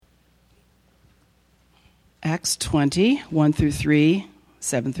Acts 20, 1 through 3,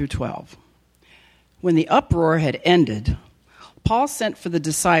 7 through 12. When the uproar had ended, Paul sent for the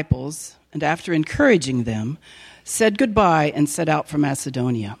disciples, and after encouraging them, said goodbye and set out for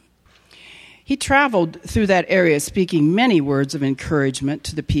Macedonia. He traveled through that area speaking many words of encouragement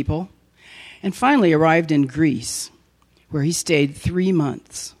to the people, and finally arrived in Greece, where he stayed 3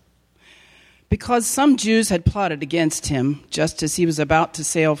 months. Because some Jews had plotted against him just as he was about to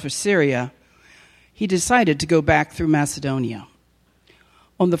sail for Syria, he decided to go back through Macedonia.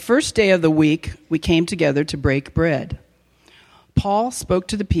 On the first day of the week, we came together to break bread. Paul spoke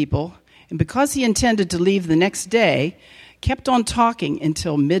to the people, and because he intended to leave the next day, kept on talking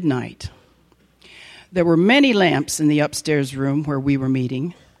until midnight. There were many lamps in the upstairs room where we were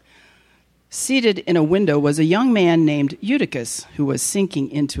meeting. Seated in a window was a young man named Eutychus, who was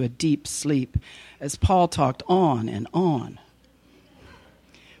sinking into a deep sleep as Paul talked on and on.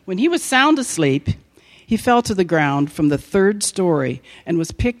 When he was sound asleep, he fell to the ground from the 3rd story and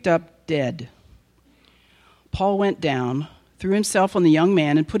was picked up dead. Paul went down, threw himself on the young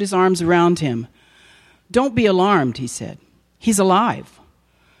man, and put his arms around him. "Don't be alarmed," he said. "He's alive."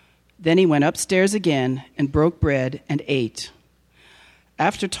 Then he went upstairs again and broke bread and ate.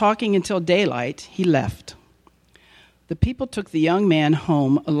 After talking until daylight, he left. The people took the young man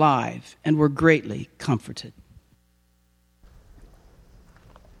home alive and were greatly comforted.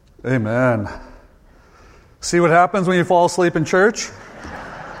 Amen. See what happens when you fall asleep in church?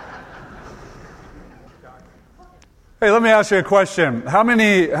 Hey, let me ask you a question. How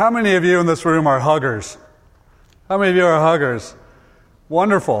many of you in this room are huggers? How many of you are huggers?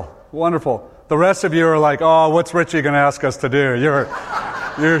 Wonderful, wonderful. The rest of you are like, oh, what's Richie going to ask us to do?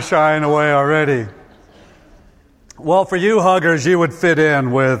 You're shying away already. Well, for you huggers, you would fit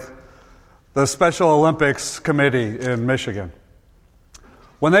in with the Special Olympics Committee in Michigan.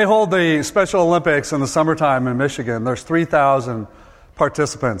 When they hold the Special Olympics in the summertime in Michigan, there's 3,000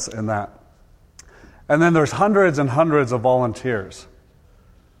 participants in that. And then there's hundreds and hundreds of volunteers.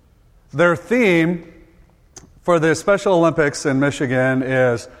 Their theme for the Special Olympics in Michigan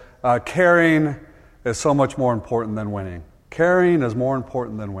is caring is so much more important than winning. Caring is more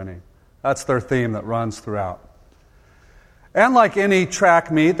important than winning. That's their theme that runs throughout. And like any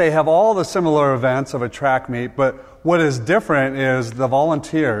track meet, they have all the similar events of a track meet, but what is different is the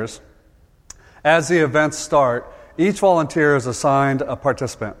volunteers, as the events start, each volunteer is assigned a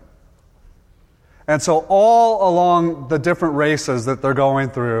participant. And so all along the different races that they're going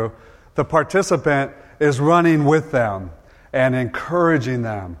through, the participant is running with them and encouraging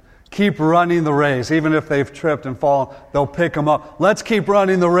them. Keep running the race. Even if they've tripped and fallen, they'll pick them up. Let's keep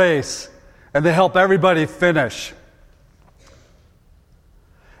running the race. And they help everybody finish.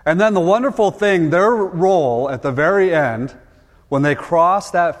 And then the wonderful thing, their role at the very end, when they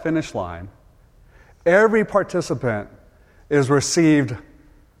cross that finish line, every participant is received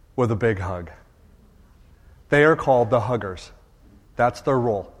with a big hug. They are called the huggers. That's their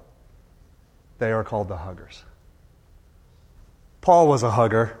role. They are called the huggers. Paul was a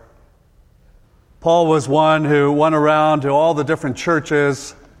hugger. Paul was one who went around to all the different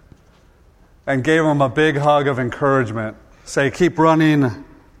churches and gave them a big hug of encouragement. Say, keep running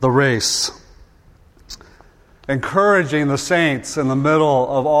the race. Encouraging the saints in the middle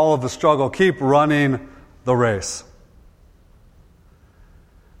of all of the struggle. Keep running the race.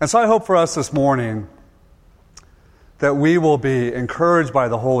 And so I hope for us this morning that we will be encouraged by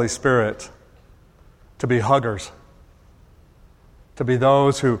the Holy Spirit to be huggers. To be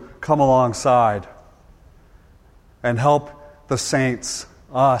those who come alongside and help the saints,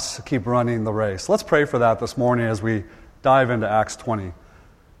 us, keep running the race. Let's pray for that this morning as we dive into Acts 20.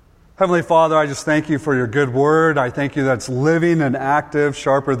 Heavenly Father, I just thank you for your good word. I thank you that it's living and active,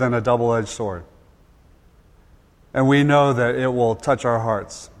 sharper than a double-edged sword. And we know that it will touch our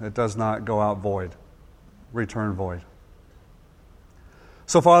hearts. It does not go out void, return void.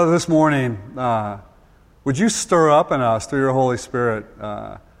 So Father, this morning, would you stir up in us through your Holy Spirit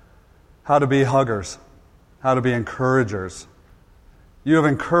how to be huggers, how to be encouragers. You have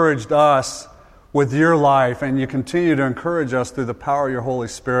encouraged us with your life, and you continue to encourage us through the power of your Holy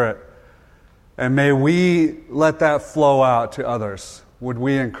Spirit. And may we let that flow out to others. Would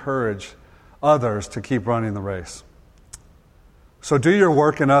we encourage others to keep running the race? So do your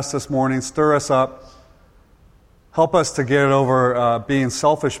work in us this morning. Stir us up. Help us to get over being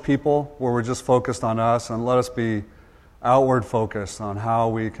selfish people where we're just focused on us, and let us be outward focused on how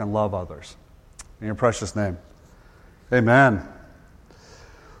we can love others. In your precious name. Amen.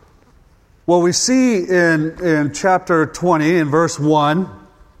 Well, we see in chapter 20, in verse 1,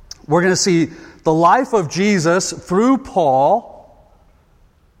 we're going to see the life of Jesus through Paul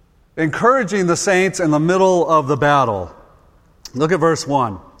encouraging the saints in the middle of the battle. Look at verse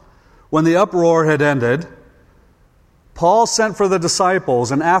 1. When the uproar had ended, Paul sent for the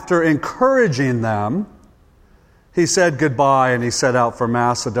disciples, and after encouraging them, he said goodbye and he set out for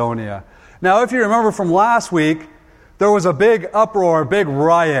Macedonia. Now, if you remember from last week, there was a big uproar, a big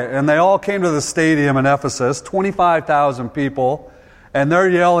riot, and they all came to the stadium in Ephesus, 25,000 people, and they're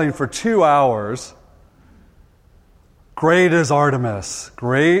yelling for 2 hours, "Great is Artemis!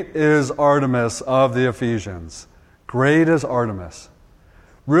 Great is Artemis of the Ephesians! Great is Artemis!"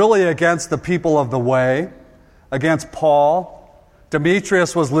 Really against the people of the way, against Paul.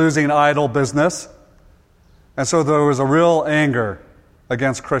 Demetrius was losing idol business, and so there was a real anger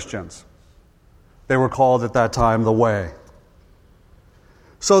against Christians. They were called at that time the Way.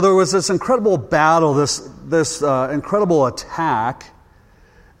 So there was this incredible battle, this incredible attack.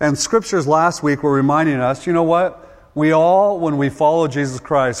 And scriptures last week were reminding us, you know what? We all, when we follow Jesus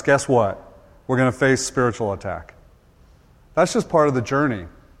Christ, guess what? We're going to face spiritual attack. That's just part of the journey.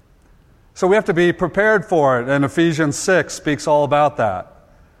 So we have to be prepared for it. And Ephesians 6 speaks all about that.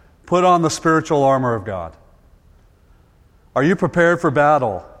 Put on the spiritual armor of God. Are you prepared for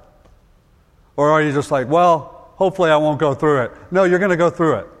battle? Or are you just like, well, hopefully I won't go through it? No, you're going to go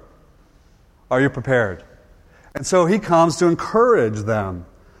through it. Are you prepared? And so he comes to encourage them.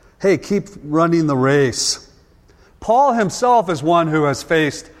 Hey, keep running the race. Paul himself is one who has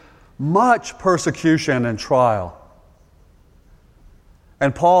faced much persecution and trial.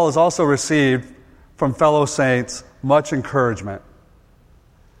 And Paul has also received from fellow saints much encouragement.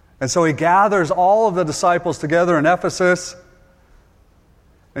 And so he gathers all of the disciples together in Ephesus,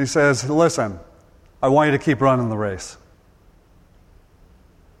 and he says, listen, I want you to keep running the race.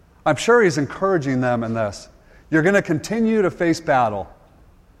 I'm sure he's encouraging them in this. You're going to continue to face battle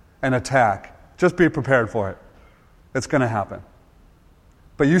and attack. Just be prepared for it. It's going to happen.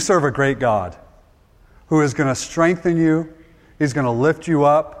 But you serve a great God who is going to strengthen you. He's going to lift you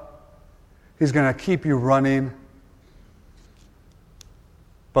up. He's going to keep you running.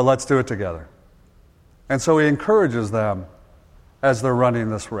 But let's do it together. And so he encourages them as they're running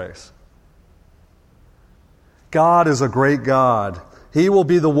this race. God is a great God. He will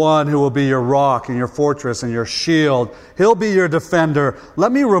be the one who will be your rock and your fortress and your shield. He'll be your defender.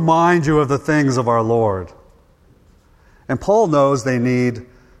 Let me remind you of the things of our Lord. And Paul knows they need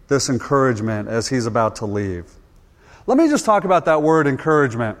this encouragement as he's about to leave. Let me just talk about that word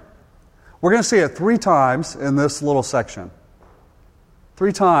encouragement. We're going to see it 3 times in this little section.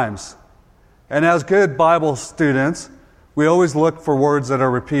 3 times. And as good Bible students, we always look for words that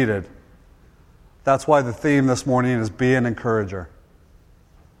are repeated. That's why the theme this morning is be an encourager.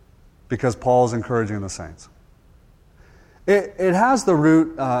 Because Paul is encouraging the saints. It has the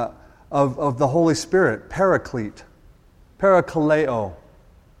root of the Holy Spirit, paraclete, parakaleo.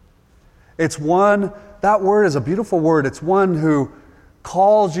 It's one, that word is a beautiful word. It's one who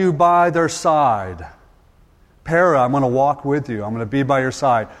calls you by their side. Para, I'm going to walk with you. I'm going to be by your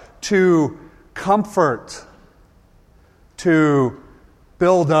side. To comfort, to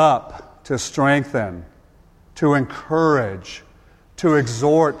build up, to strengthen, to encourage, to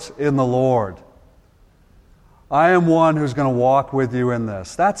exhort in the Lord. I am one who's going to walk with you in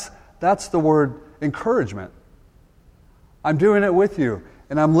this. That's the word encouragement. I'm doing it with you,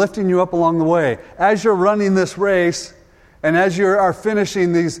 and I'm lifting you up along the way. As you're running this race, and as you are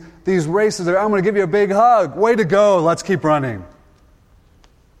finishing these races, I'm going to give you a big hug. Way to go. Let's keep running.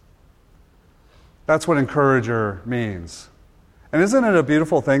 That's what encourager means. And isn't it a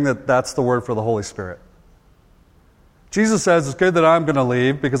beautiful thing that that's the word for the Holy Spirit? Jesus says, it's good that I'm going to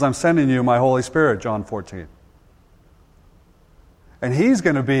leave because I'm sending you my Holy Spirit, John 14. And He's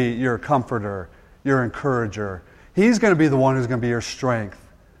going to be your comforter, your encourager. He's going to be the one who's going to be your strength.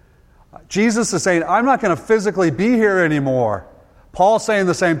 Jesus is saying, I'm not going to physically be here anymore. Paul's saying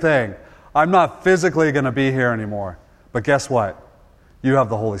the same thing. I'm not physically going to be here anymore. But guess what? You have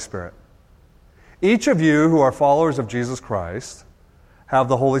the Holy Spirit. Each of you who are followers of Jesus Christ have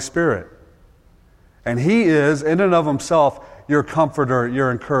the Holy Spirit. And He is, in and of Himself, your comforter,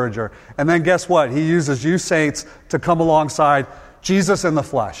 your encourager. And then guess what? He uses you saints to come alongside Jesus in the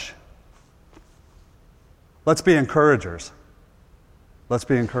flesh. Let's be encouragers. Let's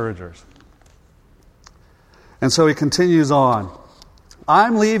be encouragers. And so he continues on.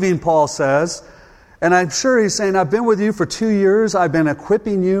 I'm leaving, Paul says, and I'm sure he's saying, I've been with you for 2 years. I've been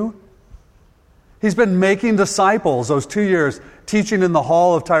equipping you. He's been making disciples those 2 years, teaching in the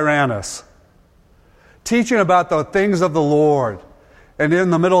hall of Tyrannus, teaching about the things of the Lord. And in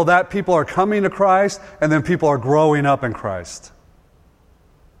the middle of that, people are coming to Christ, and then people are growing up in Christ.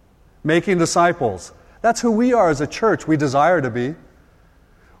 Making disciples. That's who we are as a church. We desire to be.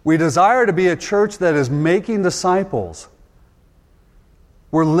 We desire to be a church that is making disciples.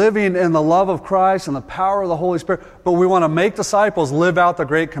 We're living in the love of Christ and the power of the Holy Spirit, but we want to make disciples live out the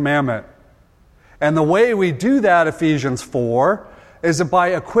great commandment. And the way we do that, Ephesians 4, is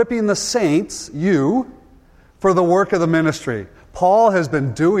by equipping the saints, you, for the work of the ministry. Paul has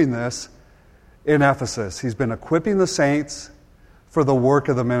been doing this in Ephesus. He's been equipping the saints for the work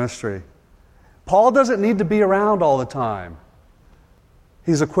of the ministry. Paul doesn't need to be around all the time.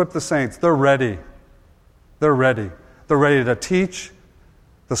 He's equipped the saints. They're ready. They're ready. They're ready to teach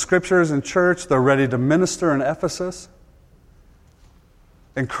the Scriptures in church. They're ready to minister in Ephesus.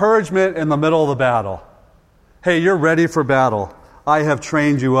 Encouragement in the middle of the battle. Hey, you're ready for battle. I have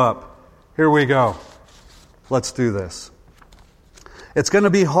trained you up. Here we go. Let's do this. It's going to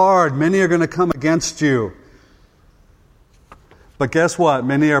be hard. Many are going to come against you. But guess what?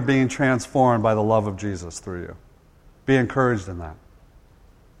 Many are being transformed by the love of Jesus through you. Be encouraged in that.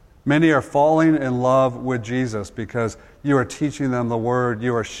 Many are falling in love with Jesus because you are teaching them the Word.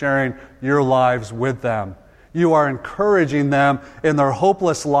 You are sharing your lives with them. You are encouraging them in their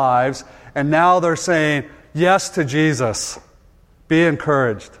hopeless lives, and now they're saying yes to Jesus. Be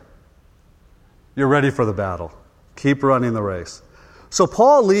encouraged. You're ready for the battle. Keep running the race. So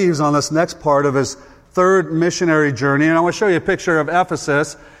Paul leaves on this next part of his third missionary journey, and I want to show you a picture of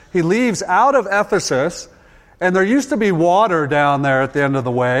Ephesus. He leaves out of Ephesus, and there used to be water down there at the end of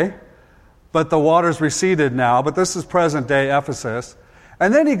the way, but the water's receded now, but this is present-day Ephesus.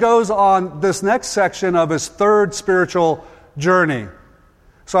 And then he goes on this next section of his third spiritual journey.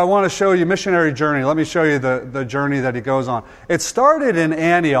 So I want to show you missionary journey. Let me show you the journey that he goes on. It started in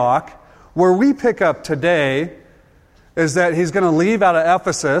Antioch. Where we pick up today is that he's going to leave out of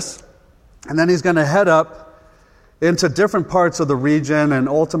Ephesus, and then he's going to head up into different parts of the region and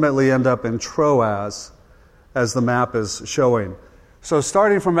ultimately end up in Troas, as the map is showing. So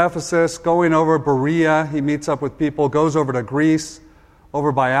starting from Ephesus, going over Berea, he meets up with people, goes over to Greece,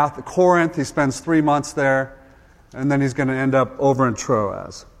 over by Corinth, he spends 3 months there, and then he's going to end up over in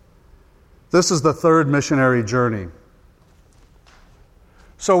Troas. This is the third missionary journey.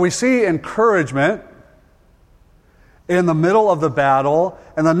 So we see encouragement in the middle of the battle,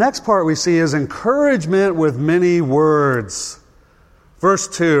 and the next part we see is encouragement with many words. Verse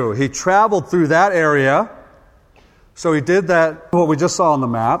 2, he traveled through that area, so he did that, what we just saw on the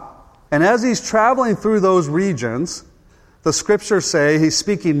map, and as he's traveling through those regions, the Scriptures say he's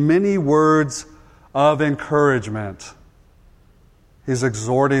speaking many words of encouragement. He's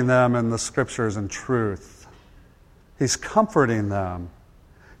exhorting them in the Scriptures and truth. He's comforting them.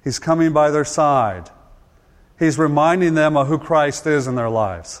 He's coming by their side. He's reminding them of who Christ is in their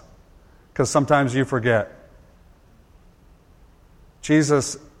lives. Because sometimes you forget.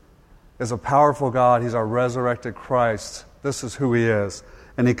 Jesus is a powerful God. He's our resurrected Christ. This is who He is.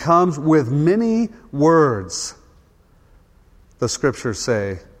 And He comes with many words, the Scriptures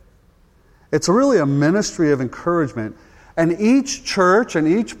say. It's really a ministry of encouragement. And each church and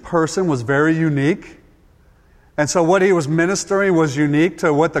each person was very unique. And so what he was ministering was unique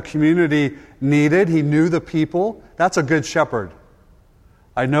to what the community needed. He knew the people. That's a good shepherd.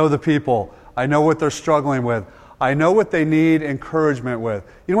 I know the people. I know what they're struggling with. I know what they need encouragement with.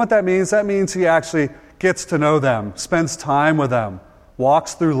 You know what that means? That means he actually gets to know them, spends time with them,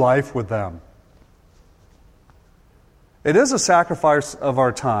 walks through life with them. It is a sacrifice of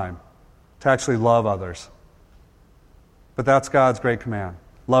our time to actually love others. But that's God's great command.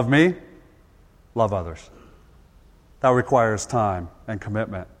 Love me, love others. That requires time and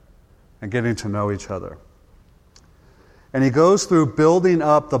commitment and getting to know each other. And he goes through building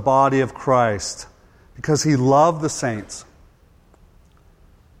up the body of Christ because he loved the saints.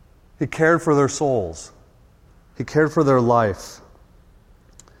 He cared for their souls. He cared for their life.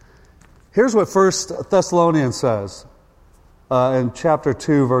 Here's what 1 Thessalonians says in chapter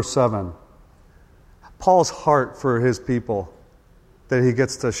 2, verse 7. Paul's heart for his people that he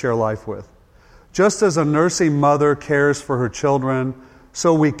gets to share life with. Just as a nursing mother cares for her children,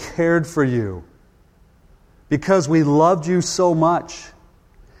 so we cared for you, because we loved you so much.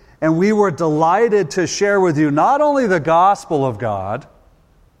 And we were delighted to share with you not only the gospel of God,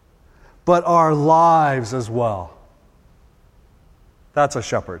 but our lives as well. That's a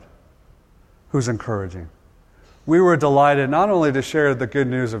shepherd who's encouraging. We were delighted not only to share the good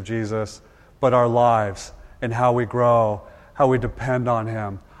news of Jesus, but our lives and how we grow, how we depend on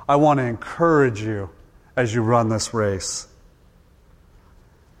Him. I want to encourage you as you run this race.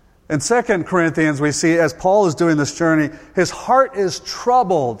 In 2 Corinthians, we see as Paul is doing this journey, his heart is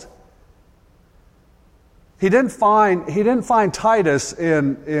troubled. He didn't find Titus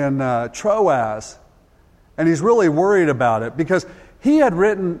in Troas, and he's really worried about it because he had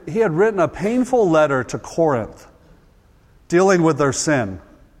written a painful letter to Corinth dealing with their sin.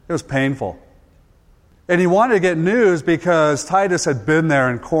 It was painful. And he wanted to get news because Titus had been there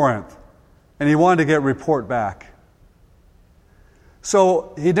in Corinth, and he wanted to get a report back.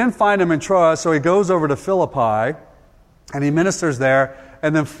 So he didn't find him in Troas, so he goes over to Philippi, and he ministers there,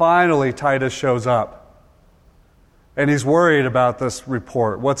 and then finally Titus shows up. And he's worried about this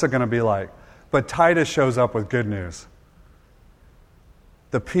report. What's it going to be like? But Titus shows up with good news.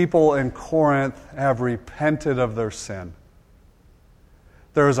 The people in Corinth have repented of their sin.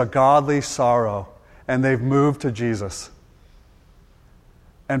 There is a godly sorrow, and they've moved to Jesus.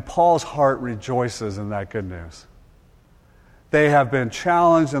 And Paul's heart rejoices in that good news. They have been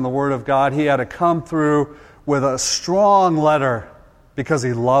challenged in the Word of God. He had to come through with a strong letter because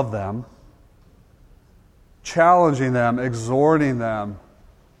he loved them, challenging them, exhorting them,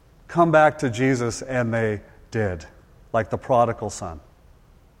 come back to Jesus, and they did, like the prodigal son.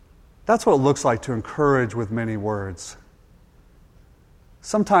 That's what it looks like to encourage with many words.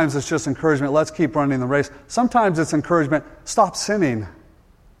 Sometimes it's just encouragement, let's keep running the race. Sometimes it's encouragement, stop sinning,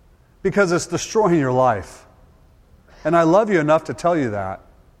 because it's destroying your life. And I love you enough to tell you that.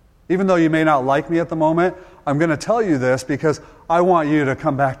 Even though you may not like me at the moment, I'm going to tell you this because I want you to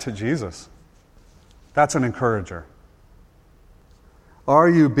come back to Jesus. That's an encourager. Are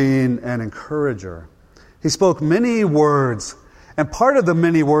you being an encourager? He spoke many words, and part of the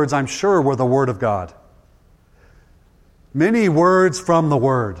many words, I'm sure, were the Word of God. Many words from the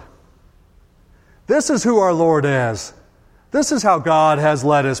Word. This is who our Lord is. This is how God has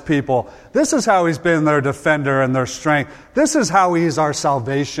led His people. This is how He's been their defender and their strength. This is how He's our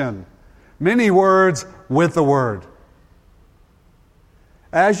salvation. Many words with the Word.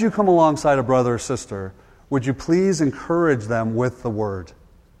 As you come alongside a brother or sister, would you please encourage them with the Word?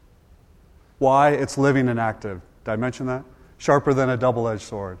 Why? It's living and active. Did I mention that? Sharper than a double-edged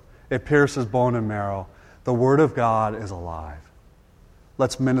sword. It pierces bone and marrow. The Word of God is alive.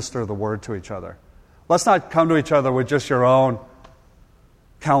 Let's minister the Word to each other. Let's not come to each other with just your own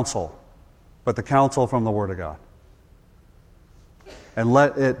counsel, but the counsel from the Word of God. And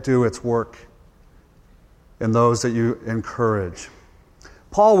let it do its work in those that you encourage.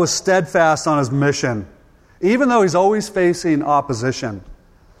 Paul was steadfast on his mission, even though he's always facing opposition.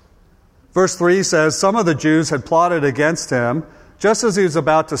 Verse 3 says, some of the Jews had plotted against him just as he was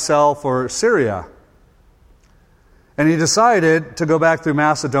about to sail for Syria. And he decided to go back through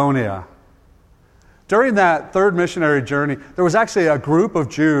Macedonia. During that third missionary journey, there was actually a group of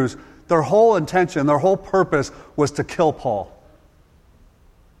Jews, their whole intention, their whole purpose was to kill Paul.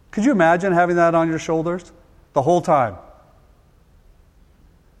 Could you imagine having that on your shoulders the whole time?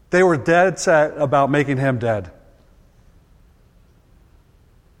 They were dead set about making him dead.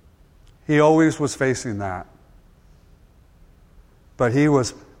 He always was facing that. But he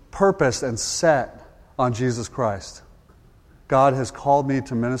was purposed and set on Jesus Christ. God has called me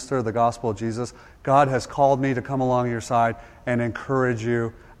to minister the gospel of Jesus. God has called me to come along your side and encourage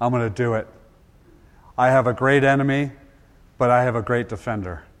you. I'm going to do it. I have a great enemy, but I have a great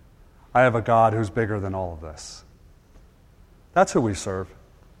defender. I have a God who's bigger than all of this. That's who we serve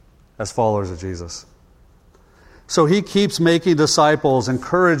as followers of Jesus. So he keeps making disciples,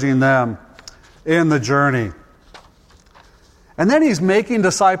 encouraging them in the journey. And then he's making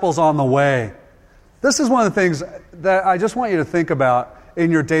disciples on the way. This is one of the things that I just want you to think about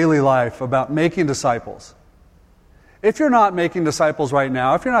in your daily life, about making disciples. If you're not making disciples right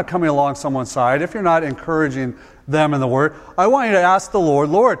now, if you're not coming along someone's side, if you're not encouraging them in the Word, I want you to ask the Lord,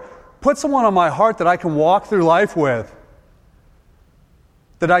 Lord, put someone on my heart that I can walk through life with,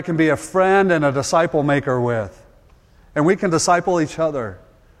 that I can be a friend and a disciple maker with, and we can disciple each other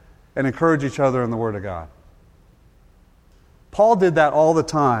and encourage each other in the Word of God. Paul did that all the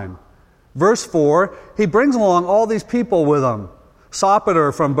time. Verse 4, he brings along all these people with him.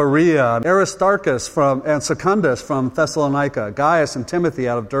 Sopater from Berea, Aristarchus and Secundus from Thessalonica, Gaius and Timothy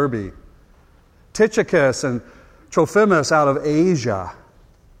out of Derbe, Tychicus and Trophimus out of Asia.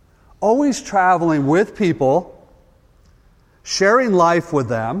 Always traveling with people, sharing life with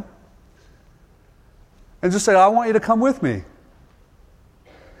them, and just say, I want you to come with me.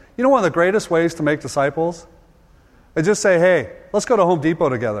 You know one of the greatest ways to make disciples? Is just say, hey, let's go to Home Depot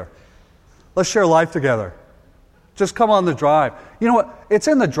together. Let's share life together. Just come on the drive. You know what? It's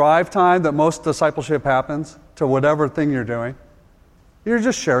in the drive time that most discipleship happens to whatever thing you're doing. You're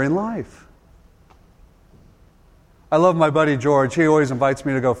just sharing life. I love my buddy George. He always invites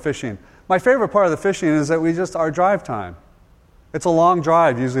me to go fishing. My favorite part of the fishing is that our drive time. It's a long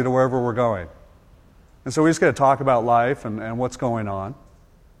drive usually to wherever we're going. And so we just get to talk about life and what's going on.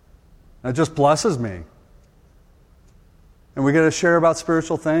 And it just blesses me. And we get to share about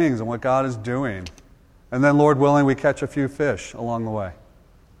spiritual things and what God is doing. And then, Lord willing, we catch a few fish along the way.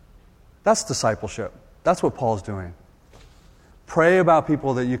 That's discipleship. That's what Paul's doing. Pray about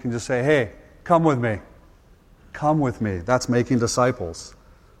people that you can just say, hey, come with me. Come with me. That's making disciples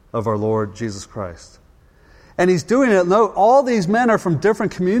of our Lord Jesus Christ. And he's doing it. Note, all these men are from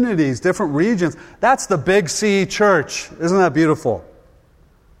different communities, different regions. That's the Big C church. Isn't that beautiful?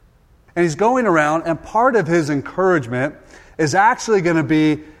 And he's going around, and part of his encouragement is actually going to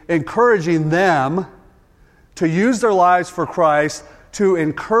be encouraging them to use their lives for Christ, to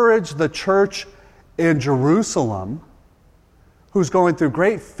encourage the church in Jerusalem, who's going through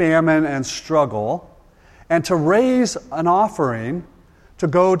great famine and struggle, and to raise an offering to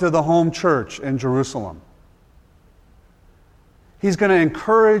go to the home church in Jerusalem. He's going to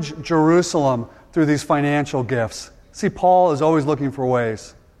encourage Jerusalem through these financial gifts. See, Paul is always looking for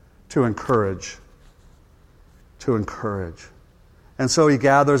ways to encourage. To encourage. And so he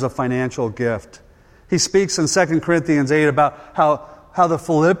gathers a financial gift. He speaks in 2 Corinthians 8 about how the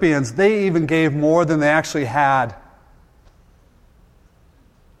Philippians, they even gave more than they actually had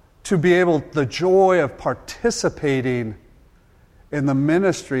to be able, the joy of participating in the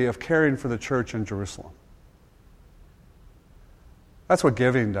ministry of caring for the church in Jerusalem. That's what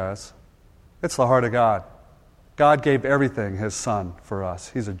giving does. It's the heart of God. God gave everything, His Son, for us.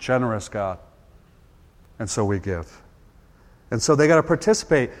 He's a generous God. And so we give. And so they got to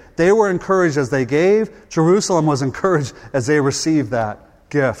participate. They were encouraged as they gave. Jerusalem was encouraged as they received that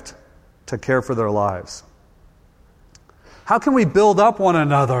gift to care for their lives. How can we build up one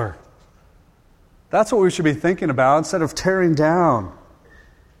another? That's what we should be thinking about instead of tearing down.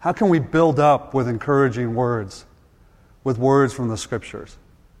 How can we build up with encouraging words, with words from the Scriptures?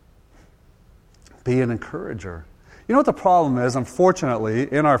 Be an encourager. You know what the problem is?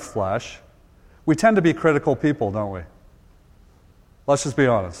 Unfortunately, in our flesh, we tend to be critical people, don't we? Let's just be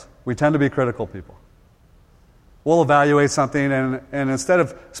honest. We tend to be critical people. We'll evaluate something, and instead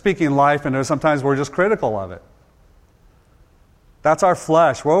of speaking life into it, sometimes we're just critical of it. That's our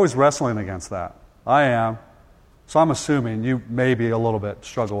flesh. We're always wrestling against that. I am. So I'm assuming you maybe a little bit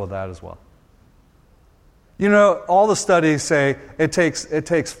struggle with that as well. You know, all the studies say it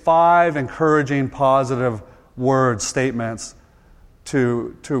takes 5 encouraging, positive words, statements,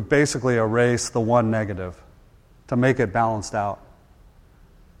 to basically erase the one negative, to make it balanced out.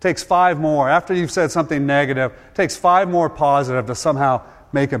 It takes 5 more. After you've said something negative, it takes 5 more positive to somehow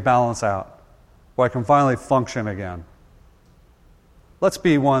make it balance out, where I can finally function again. Let's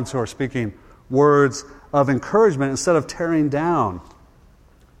be ones who are speaking words of encouragement instead of tearing down.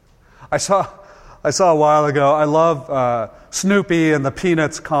 I saw a while ago, I love Snoopy and the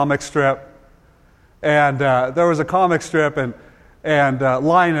Peanuts comic strip. And there was a comic strip, and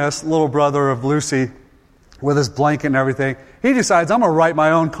Linus, little brother of Lucy, with his blanket and everything, he decides, I'm going to write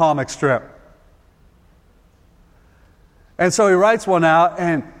my own comic strip. And so he writes one out,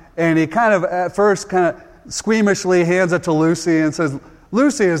 and he at first squeamishly hands it to Lucy and says,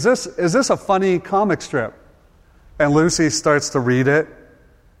 Lucy, is this a funny comic strip? And Lucy starts to read it,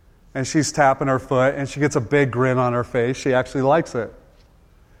 and she's tapping her foot, and she gets a big grin on her face. She actually likes it.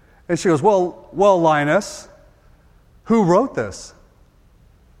 And she goes, well, Linus, who wrote this?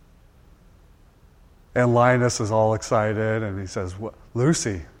 And Linus is all excited, and he says,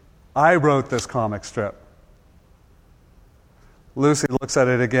 Lucy, I wrote this comic strip. Lucy looks at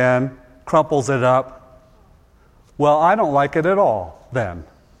it again, crumples it up. Well, I don't like it at all, then,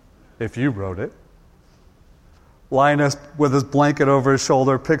 if you wrote it. Linus, with his blanket over his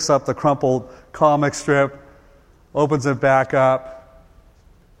shoulder, picks up the crumpled comic strip, opens it back up,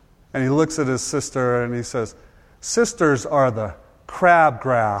 and he looks at his sister and he says, sisters are the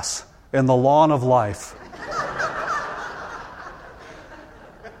crabgrass in the lawn of life.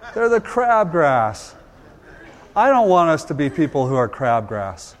 They're the crabgrass. I don't want us to be people who are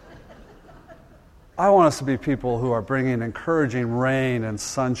crabgrass. I want us to be people who are bringing encouraging rain and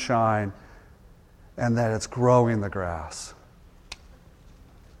sunshine, and that it's growing the grass.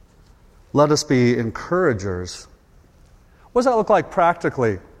 Let us be encouragers. What does that look like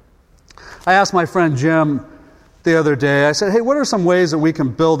practically? I asked my friend Jim the other day, I said, hey, what are some ways that we can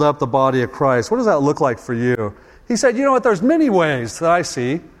build up the body of Christ? What does that look like for you? He said, you know what, there's many ways that I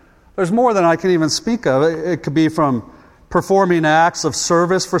see. There's more than I can even speak of. It could be from performing acts of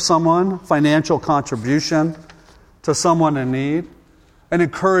service for someone, financial contribution to someone in need, an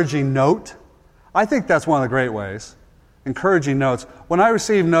encouraging note. I think that's one of the great ways. Encouraging notes. When I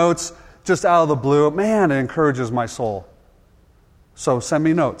receive notes just out of the blue, man, it encourages my soul. So send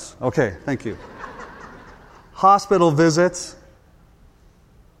me notes. Okay, thank you. Hospital visits.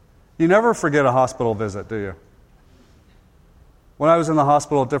 You never forget a hospital visit, do you? When I was in the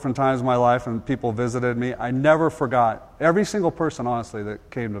hospital at different times in my life and people visited me, I never forgot every single person, honestly, that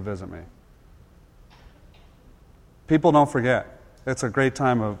came to visit me. People don't forget. It's a great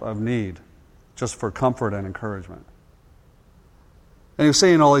time of need, just for comfort and encouragement. And he was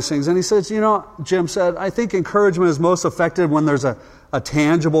saying all these things, and he says, Jim said, I think encouragement is most effective when there's a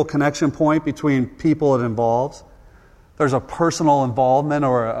tangible connection point between people it involves. There's a personal involvement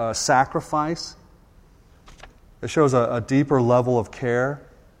or a sacrifice. It shows a deeper level of care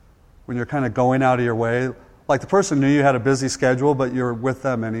when you're kind of going out of your way. Like the person knew you had a busy schedule, but you're with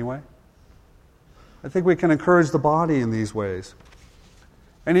them anyway. I think we can encourage the body in these ways.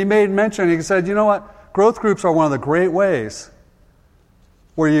 And he made mention, he said, you know what? Growth groups are one of the great ways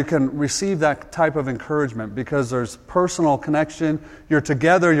where you can receive that type of encouragement because there's personal connection. You're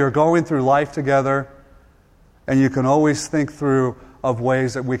together, you're going through life together, and you can always think through of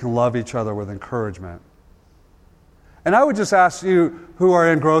ways that we can love each other with encouragement. And I would just ask you who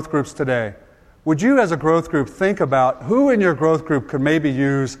are in growth groups today, would you as a growth group think about who in your growth group could maybe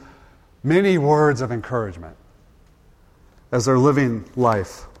use many words of encouragement as they're living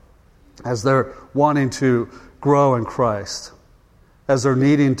life, as they're wanting to grow in Christ, as they're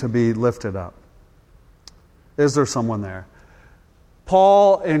needing to be lifted up? Is there someone there?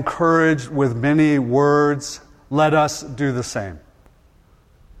 Paul encouraged with many words. Let us do the same.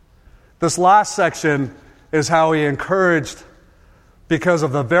 This last section is how he encouraged because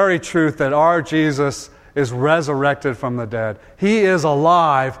of the very truth that our Jesus is resurrected from the dead. He is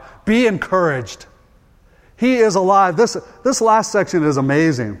alive. Be encouraged. He is alive. This last section is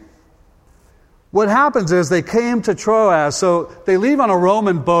amazing. What happens is they came to Troas. So they leave on a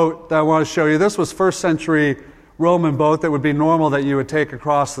Roman boat that I want to show you. This was first century Roman boat that would be normal that you would take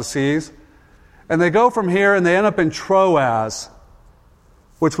across the seas. And they go from here and they end up in Troas,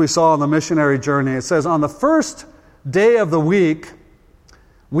 which we saw on the missionary journey. It says, on the first day of the week,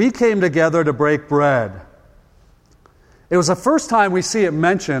 we came together to break bread. It was the first time we see it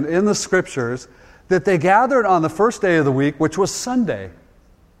mentioned in the Scriptures that they gathered on the first day of the week, which was Sunday.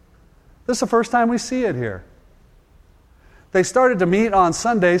 This is the first time we see it here. They started to meet on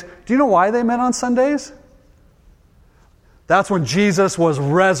Sundays. Do you know why they met on Sundays? That's when Jesus was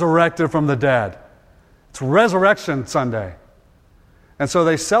resurrected from the dead. It's Resurrection Sunday. And so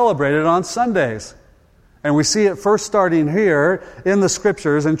they celebrated on Sundays. And we see it first starting here in the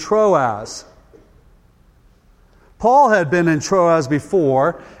Scriptures in Troas. Paul had been in Troas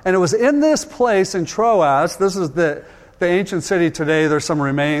before, and it was in this place in Troas, this is the ancient city today, there's some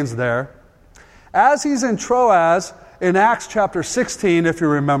remains there. As he's in Troas, in Acts chapter 16, if you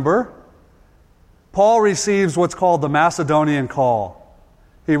remember, Paul receives what's called the Macedonian call.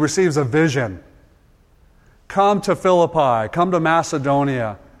 He receives a vision. Come to Philippi, come to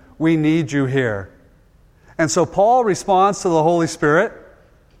Macedonia. We need you here. And so Paul responds to the Holy Spirit,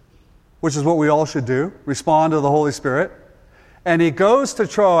 which is what we all should do, respond to the Holy Spirit. And he goes to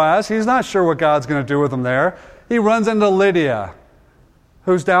Troas. He's not sure what God's going to do with him there. He runs into Lydia,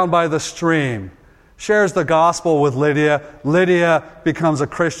 who's down by the stream, shares the gospel with Lydia. Lydia becomes a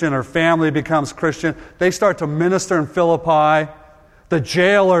Christian. Her family becomes Christian. They start to minister in Philippi. The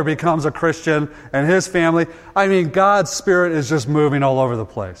jailer becomes a Christian and his family. I mean, God's Spirit is just moving all over the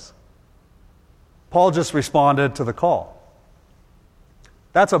place. Paul just responded to the call.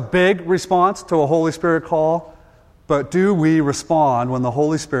 That's a big response to a Holy Spirit call. But do we respond when the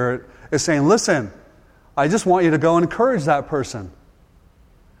Holy Spirit is saying, listen, I just want you to go and encourage that person.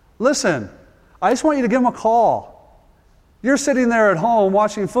 Listen, I just want you to give them a call. You're sitting there at home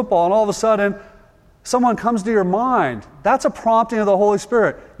watching football and all of a sudden someone comes to your mind. That's a prompting of the Holy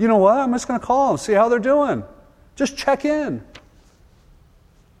Spirit. You know what? I'm just going to call them, see how they're doing. Just check in.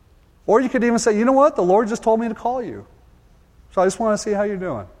 Or you could even say, you know what? The Lord just told me to call you. So I just want to see how you're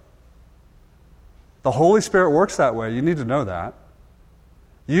doing. The Holy Spirit works that way. You need to know that.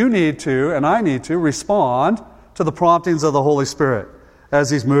 You need to, and I need to, respond to the promptings of the Holy Spirit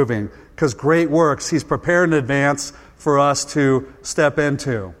as He's moving. Because great works He's prepared in advance for us to step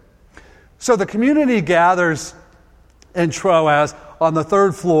into. So the community gathers in Troas on the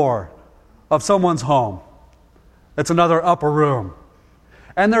third floor of someone's home. It's another upper room.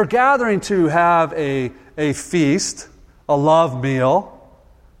 And they're gathering to have a feast, a love meal,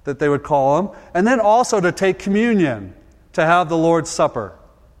 that they would call them, and then also to take communion, to have the Lord's Supper.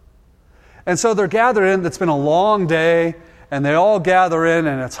 And so they're gathered in. It's been a long day, and they all gather in,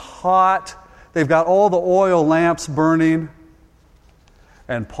 and it's hot. They've got all the oil lamps burning.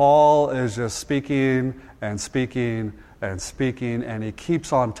 And Paul is just speaking and speaking and speaking, and he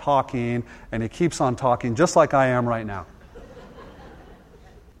keeps on talking, and he keeps on talking, just like I am right now.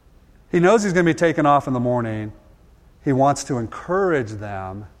 He knows he's going to be taken off in the morning, He wants to encourage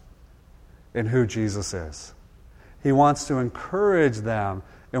them in who Jesus is. He wants to encourage them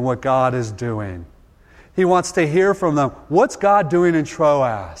in what God is doing. He wants to hear from them, what's God doing in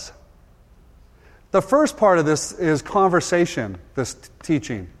Troas? The first part of this is conversation, this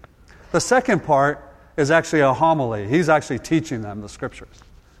teaching. The second part is actually a homily. He's actually teaching them the Scriptures.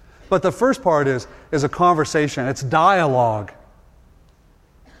 But the first part is a conversation. It's dialogue.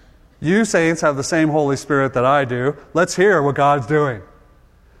 You saints have the same Holy Spirit that I do. Let's hear what God's doing.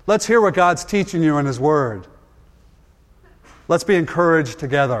 Let's hear what God's teaching you in His Word. Let's be encouraged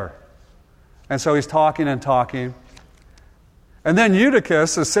together. And so he's talking and talking. And then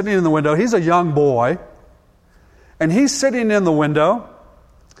Eutychus is sitting in the window. He's a young boy. And he's sitting in the window.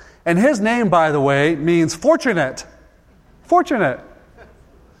 And his name, by the way, means fortunate. Fortunate.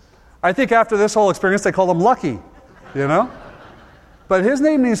 I think after this whole experience, they call him lucky, you know? But his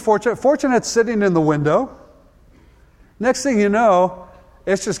name means fortunate. Fortunate's sitting in the window. Next thing you know,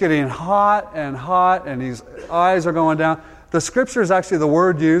 it's just getting hot, and his eyes are going down. The Scriptures, actually, the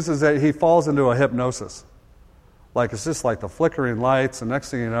word used is that he falls into a hypnosis. Like, it's just like the flickering lights, and next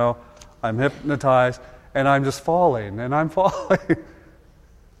thing you know, I'm hypnotized, and I'm just falling, and I'm falling.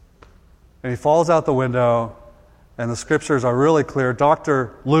 And he falls out the window, and the Scriptures are really clear.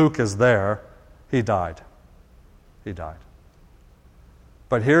 Dr. Luke is there. He died. He died.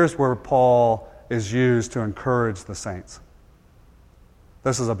 But here's where Paul is used to encourage the saints.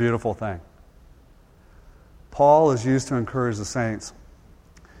 This is a beautiful thing. Paul is used to encourage the saints.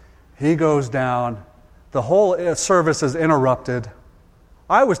 He goes down. The whole service is interrupted.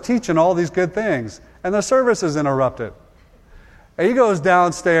 I was teaching all these good things, and the service is interrupted. And he goes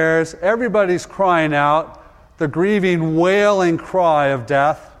downstairs. Everybody's crying out, the grieving, wailing cry of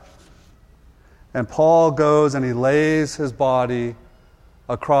death. And Paul goes and he lays his body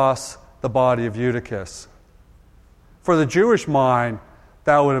across the body of Eutychus. For the Jewish mind,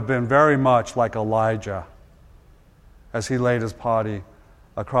 that would have been very much like Elijah, as he laid his body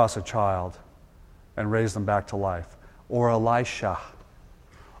across a child and raised them back to life. Or Elisha.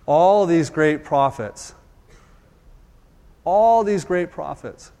 All these great prophets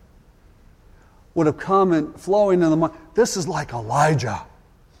would have come and flowing in the mind. This is like Elijah.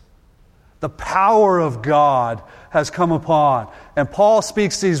 The power of God has come upon. And Paul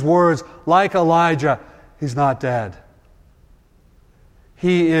speaks these words like Elijah. He's not dead.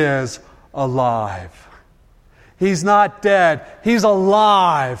 He is alive. He's not dead. He's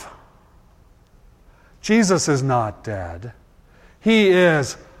alive. Jesus is not dead. He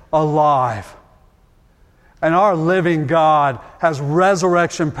is alive. And our living God has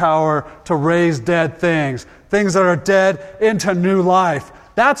resurrection power to raise dead things. Things that are dead into new life.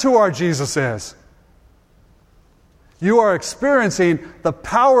 That's who our Jesus is. You are experiencing the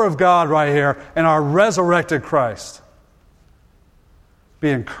power of God right here in our resurrected Christ.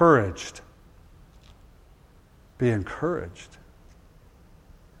 Be encouraged. Be encouraged.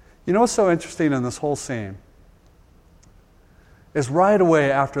 You know what's so interesting in this whole scene? Is right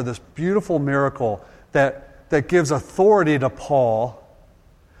away after this beautiful miracle that gives authority to Paul,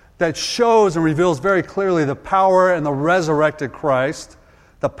 that shows and reveals very clearly the power and the resurrected Christ,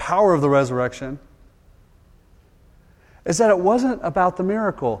 the power of the resurrection, is that it wasn't about the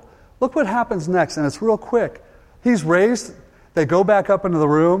miracle. Look what happens next, and it's real quick. He's raised, they go back up into the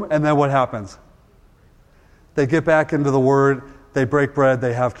room, and then what happens? They get back into the Word, they break bread,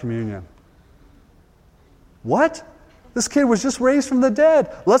 they have communion. What? This kid was just raised from the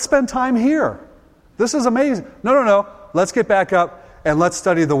dead. Let's spend time here. This is amazing. No. Let's get back up and let's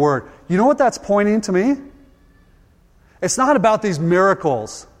study the Word. You know what that's pointing to me? It's not about these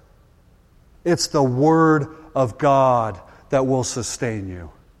miracles. It's the Word of God that will sustain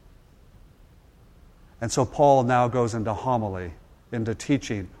you. And so Paul now goes into homily, into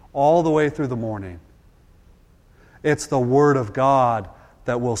teaching, all the way through the morning. It's the Word of God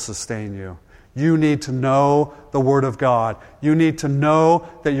that will sustain you. You need to know the Word of God. You need to know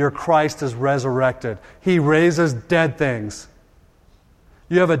that your Christ is resurrected. He raises dead things.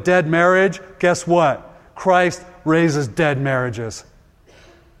 You have a dead marriage, guess what? Christ raises dead marriages.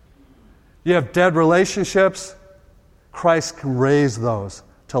 You have dead relationships, Christ can raise those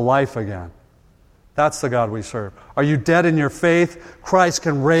to life again. That's the God we serve. Are you dead in your faith? Christ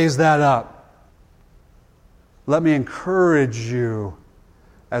can raise that up. Let me encourage you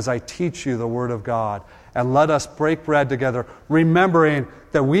as I teach you the Word of God. And let us break bread together, remembering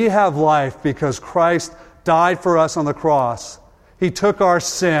that we have life because Christ died for us on the cross. He took our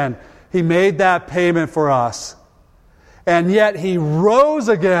sin. He made that payment for us. And yet He rose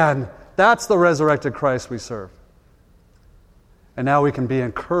again. That's the resurrected Christ we serve. And now we can be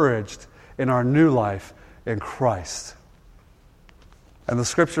encouraged in our new life in Christ. And the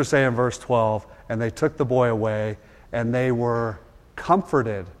scriptures say in verse 12, and they took the boy away, and they were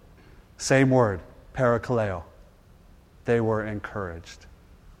comforted. Same word, parakaleo. They were encouraged.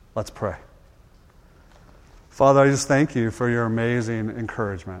 Let's pray. Father, I just thank you for your amazing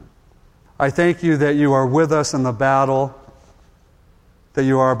encouragement. I thank you that you are with us in the battle, that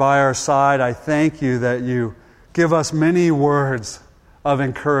you are by our side. I thank you that you give us many words of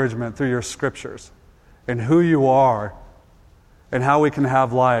encouragement through your scriptures and who you are and how we can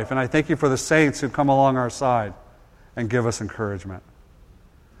have life. And I thank you for the saints who come along our side and give us encouragement.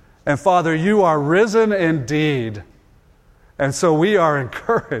 And Father, you are risen indeed. And so we are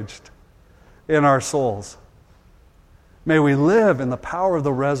encouraged in our souls. May we live in the power of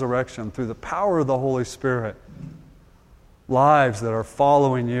the resurrection through the power of the Holy Spirit. Lives that are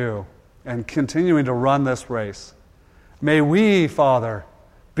following you and continuing to run this race. May we, Father,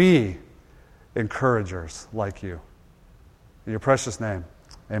 be encouragers like you. In your precious name,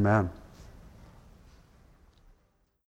 amen.